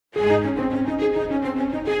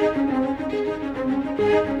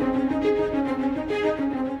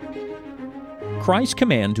Christ's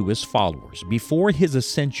command to his followers before his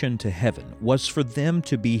ascension to heaven was for them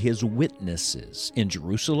to be his witnesses in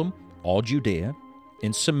Jerusalem, all Judea,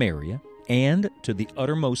 in Samaria, and to the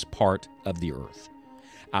uttermost part of the earth.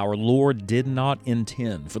 Our Lord did not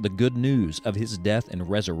intend for the good news of his death and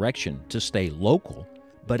resurrection to stay local,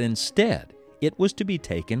 but instead it was to be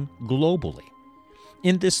taken globally.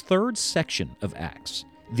 In this third section of Acts,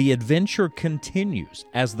 the adventure continues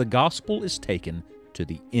as the gospel is taken to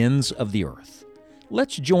the ends of the earth.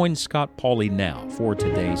 Let's join Scott Pauley now for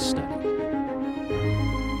today's study.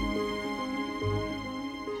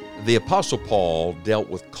 The Apostle Paul dealt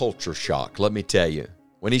with culture shock, let me tell you.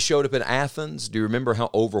 When he showed up in Athens, do you remember how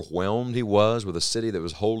overwhelmed he was with a city that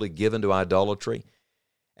was wholly given to idolatry?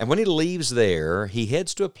 And when he leaves there, he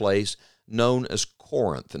heads to a place known as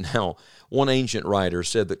Corinth. Now, one ancient writer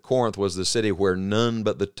said that Corinth was the city where none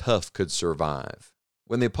but the tough could survive.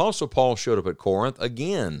 When the Apostle Paul showed up at Corinth,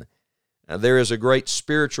 again, there is a great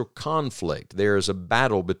spiritual conflict. There is a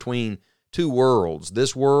battle between two worlds,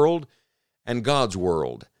 this world and God's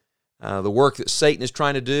world. The work that Satan is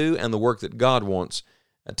trying to do and the work that God wants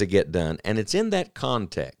to get done. And it's in that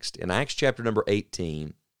context, in Acts chapter number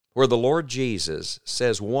 18, where the Lord Jesus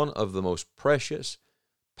says one of the most precious,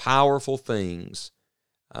 powerful things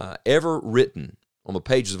ever written on the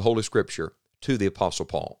pages of Holy Scripture to the Apostle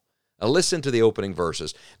Paul. Now listen to the opening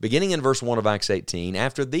verses. Beginning in verse 1 of Acts 18,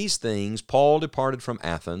 after these things, Paul departed from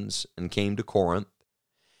Athens and came to Corinth,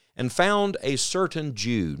 and found a certain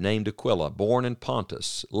Jew named Aquila, born in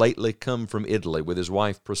Pontus, lately come from Italy with his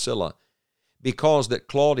wife Priscilla, because that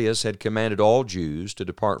Claudius had commanded all Jews to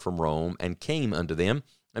depart from Rome, and came unto them,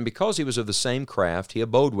 and because he was of the same craft, he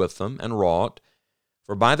abode with them and wrought,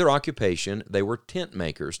 for by their occupation they were tent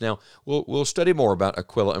makers. Now, we'll study more about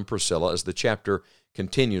Aquila and Priscilla as the chapter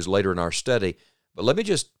continues later in our study, but let me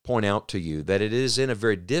just point out to you that it is in a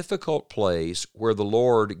very difficult place where the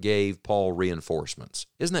Lord gave Paul reinforcements.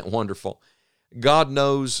 Isn't that wonderful? God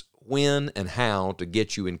knows when and how to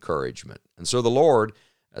get you encouragement. And so the Lord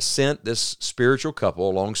sent this spiritual couple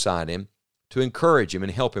alongside him to encourage him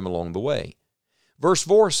and help him along the way. Verse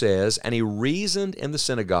 4 says, and he reasoned in the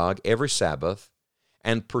synagogue every Sabbath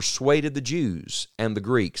and persuaded the Jews and the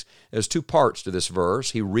Greeks. There's two parts to this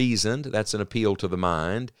verse. He reasoned, that's an appeal to the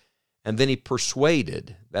mind, and then he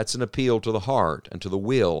persuaded, that's an appeal to the heart and to the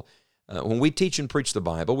will. When we teach and preach the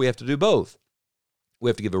Bible, we have to do both. We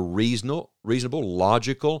have to give a reasonable,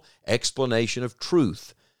 logical explanation of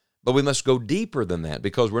truth. But we must go deeper than that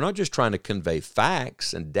because we're not just trying to convey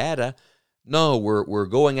facts and data. No, we're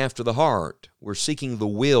going after the heart. We're seeking the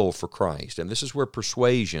will for Christ. And this is where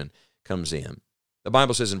persuasion comes in. The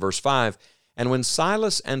Bible says in verse 5, and when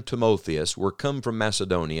Silas and Timotheus were come from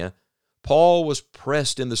Macedonia, Paul was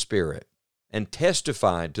pressed in the Spirit and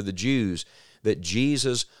testified to the Jews that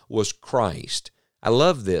Jesus was Christ. I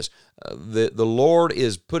love this. The Lord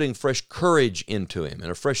is putting fresh courage into him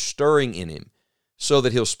and a fresh stirring in him, so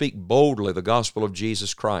that he'll speak boldly the gospel of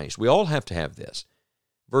Jesus Christ. We all have to have this.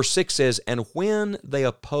 Verse 6 says, and when they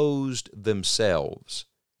opposed themselves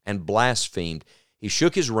and blasphemed, he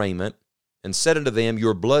shook his raiment and said unto them,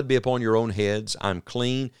 your blood be upon your own heads. I'm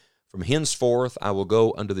clean. From henceforth I will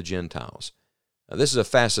go unto the Gentiles. Now, this is a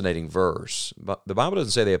fascinating verse. But the Bible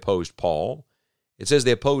doesn't say they opposed Paul. It says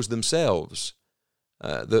they opposed themselves.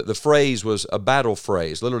 The phrase was a battle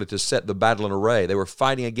phrase, literally to set the battle in array. They were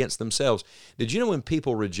fighting against themselves. Did you know when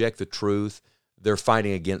people reject the truth, they're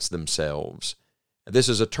fighting against themselves? This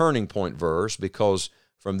is a turning point verse because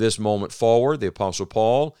from this moment forward, the Apostle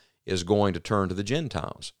Paul is going to turn to the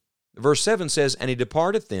Gentiles. Verse 7 says, and he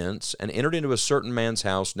departed thence and entered into a certain man's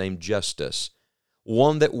house named Justus,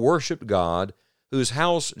 one that worshipped God, whose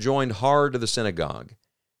house joined hard to the synagogue.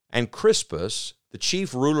 And Crispus, the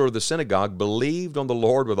chief ruler of the synagogue, believed on the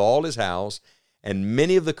Lord with all his house, and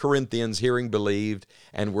many of the Corinthians hearing believed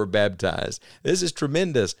and were baptized. This is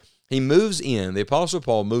tremendous. He moves in, the Apostle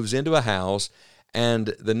Paul moves into a house,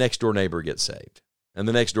 and the next door neighbor gets saved. And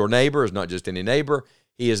the next door neighbor is not just any neighbor,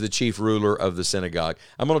 he is the chief ruler of the synagogue.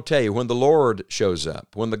 I'm going to tell you, when the Lord shows up,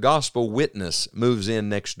 when the gospel witness moves in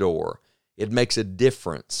next door, it makes a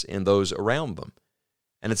difference in those around them.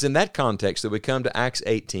 And it's in that context that we come to Acts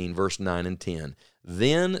 18, verse 9 and 10.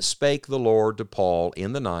 Then spake the Lord to Paul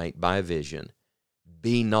in the night by a vision,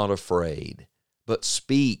 be not afraid, but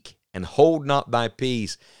speak, and hold not thy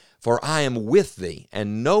peace, for I am with thee,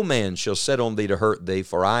 and no man shall set on thee to hurt thee,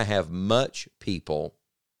 for I have much people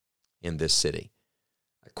in this city.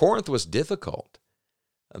 Corinth was difficult.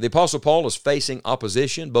 The Apostle Paul is facing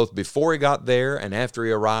opposition both before he got there and after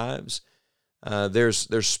he arrives. There's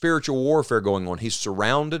spiritual warfare going on. He's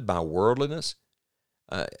surrounded by worldliness.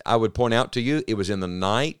 I would point out to you, it was in the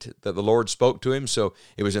night that the Lord spoke to him, so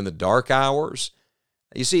it was in the dark hours.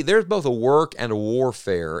 You see, there's both a work and a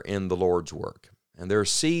warfare in the Lord's work. And there are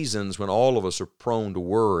seasons when all of us are prone to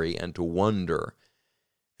worry and to wonder.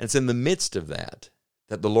 And it's in the midst of that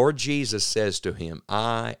the Lord Jesus says to him,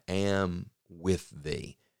 I am with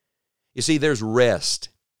thee. You see, there's rest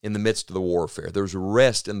in the midst of the warfare. There's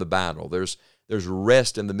rest in the battle. There's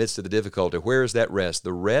rest in the midst of the difficulty. Where is that rest?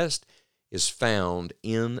 The rest is found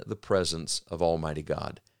in the presence of Almighty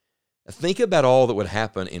God. Think about all that would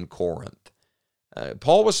happen in Corinth.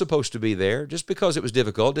 Paul was supposed to be there. Just because it was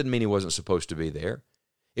difficult didn't mean he wasn't supposed to be there.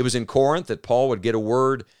 It was in Corinth that Paul would get a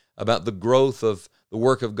word about the growth of the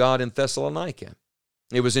work of God in Thessalonica.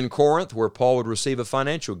 It was in Corinth where Paul would receive a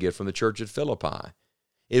financial gift from the church at Philippi.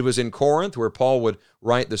 It was in Corinth where Paul would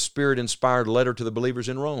write the Spirit-inspired letter to the believers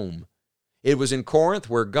in Rome. It was in Corinth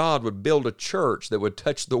where God would build a church that would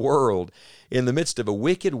touch the world. In the midst of a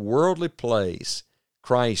wicked, worldly place,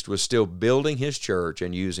 Christ was still building his church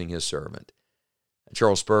and using his servant.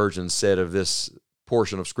 Charles Spurgeon said of this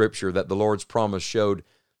portion of Scripture that the Lord's promise showed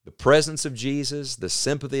the presence of Jesus, the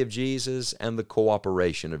sympathy of Jesus, and the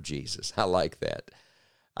cooperation of Jesus. I like that.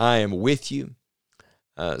 I am with you.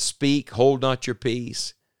 Speak, hold not your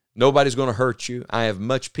peace. Nobody's going to hurt you. I have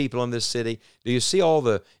much people in this city. Do you see all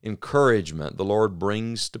the encouragement the Lord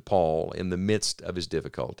brings to Paul in the midst of his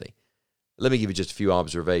difficulty? Let me give you just a few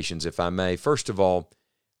observations, if I may. First of all,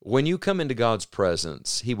 when you come into God's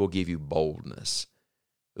presence, he will give you boldness.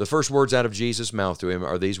 The first words out of Jesus' mouth to him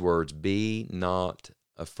are these words, be not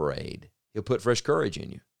afraid. He'll put fresh courage in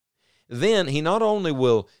you. Then he not only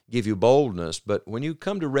will give you boldness, but when you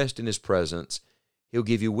come to rest in his presence, he'll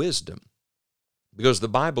give you wisdom. Because the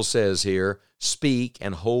Bible says here, speak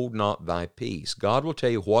and hold not thy peace. God will tell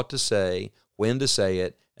you what to say, when to say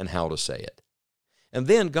it, and how to say it. And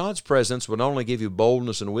then God's presence will not only give you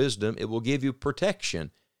boldness and wisdom, it will give you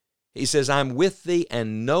protection. He says, I'm with thee,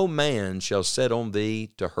 and no man shall set on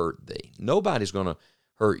thee to hurt thee. Nobody's going to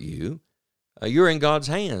hurt you. You're in God's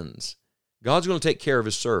hands. God's going to take care of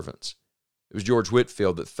his servants. It was George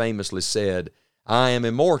Whitefield that famously said, I am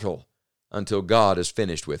immortal until God is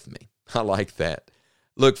finished with me. I like that.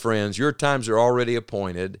 Look, friends, your times are already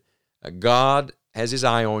appointed. God has his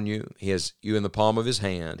eye on you. He has you in the palm of his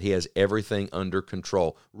hand. He has everything under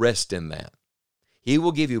control. Rest in that. He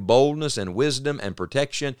will give you boldness and wisdom and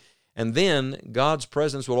protection. And then God's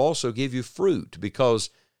presence will also give you fruit, because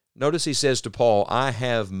notice he says to Paul, I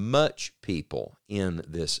have much people in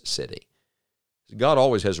this city. God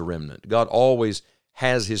always has a remnant. God always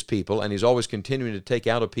has his people, and he's always continuing to take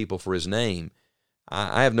out a people for his name.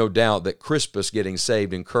 I have no doubt that Crispus getting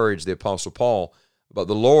saved encouraged the Apostle Paul, but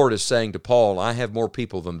the Lord is saying to Paul, I have more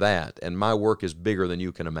people than that, and my work is bigger than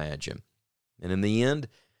you can imagine. And in the end,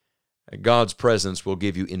 God's presence will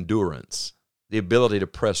give you endurance, the ability to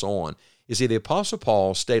press on. You see, the Apostle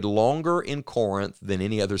Paul stayed longer in Corinth than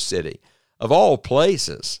any other city. Of all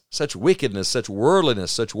places, such wickedness, such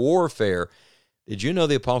worldliness, such warfare. Did you know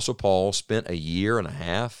the Apostle Paul spent 1.5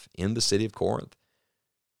 years in the city of Corinth?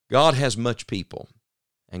 God has much people,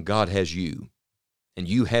 and God has you, and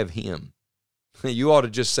you have him. You ought to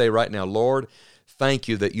just say right now, Lord, thank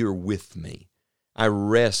you that you're with me. I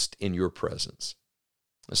rest in your presence.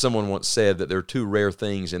 Someone once said that there are two rare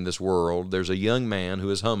things in this world. There's a young man who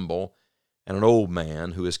is humble and an old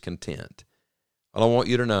man who is content. Well, I want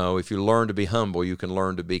you to know, if you learn to be humble, you can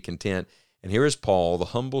learn to be content. And here is Paul, the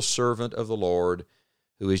humble servant of the Lord,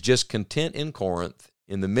 who is just content in Corinth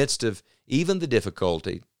in the midst of even the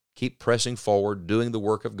difficulty. Keep pressing forward, doing the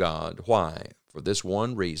work of God. Why? For this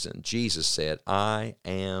one reason. Jesus said, I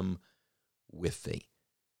am with thee.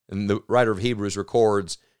 And the writer of Hebrews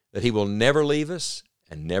records that he will never leave us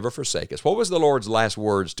and never forsake us. What was the Lord's last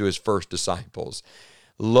words to his first disciples?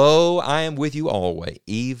 Lo, I am with you always,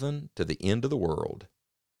 even to the end of the world.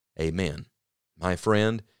 Amen. My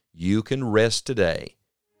friend, you can rest today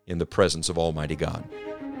in the presence of Almighty God.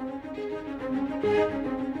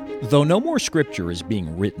 Though no more Scripture is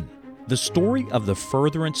being written, the story of the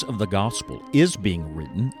furtherance of the gospel is being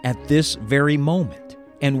written at this very moment,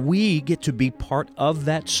 and we get to be part of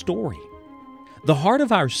that story. The heart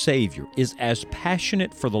of our Savior is as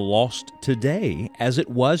passionate for the lost today as it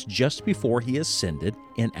was just before he ascended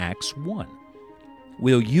in Acts 1.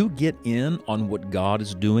 Will you get in on what God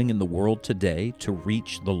is doing in the world today to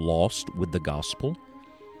reach the lost with the gospel?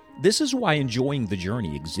 This is why Enjoying the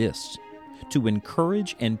Journey exists, to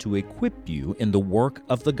encourage and to equip you in the work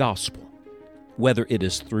of the gospel, whether it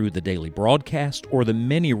is through the daily broadcast or the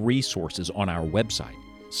many resources on our website.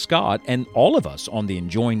 Scott and all of us on the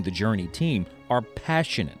Enjoying the Journey team are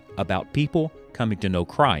passionate about people coming to know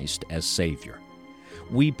Christ as Savior.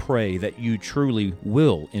 we pray that you truly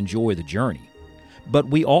will enjoy the journey. But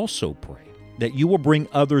we also pray that you will bring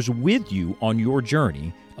others with you on your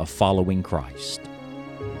journey of following Christ.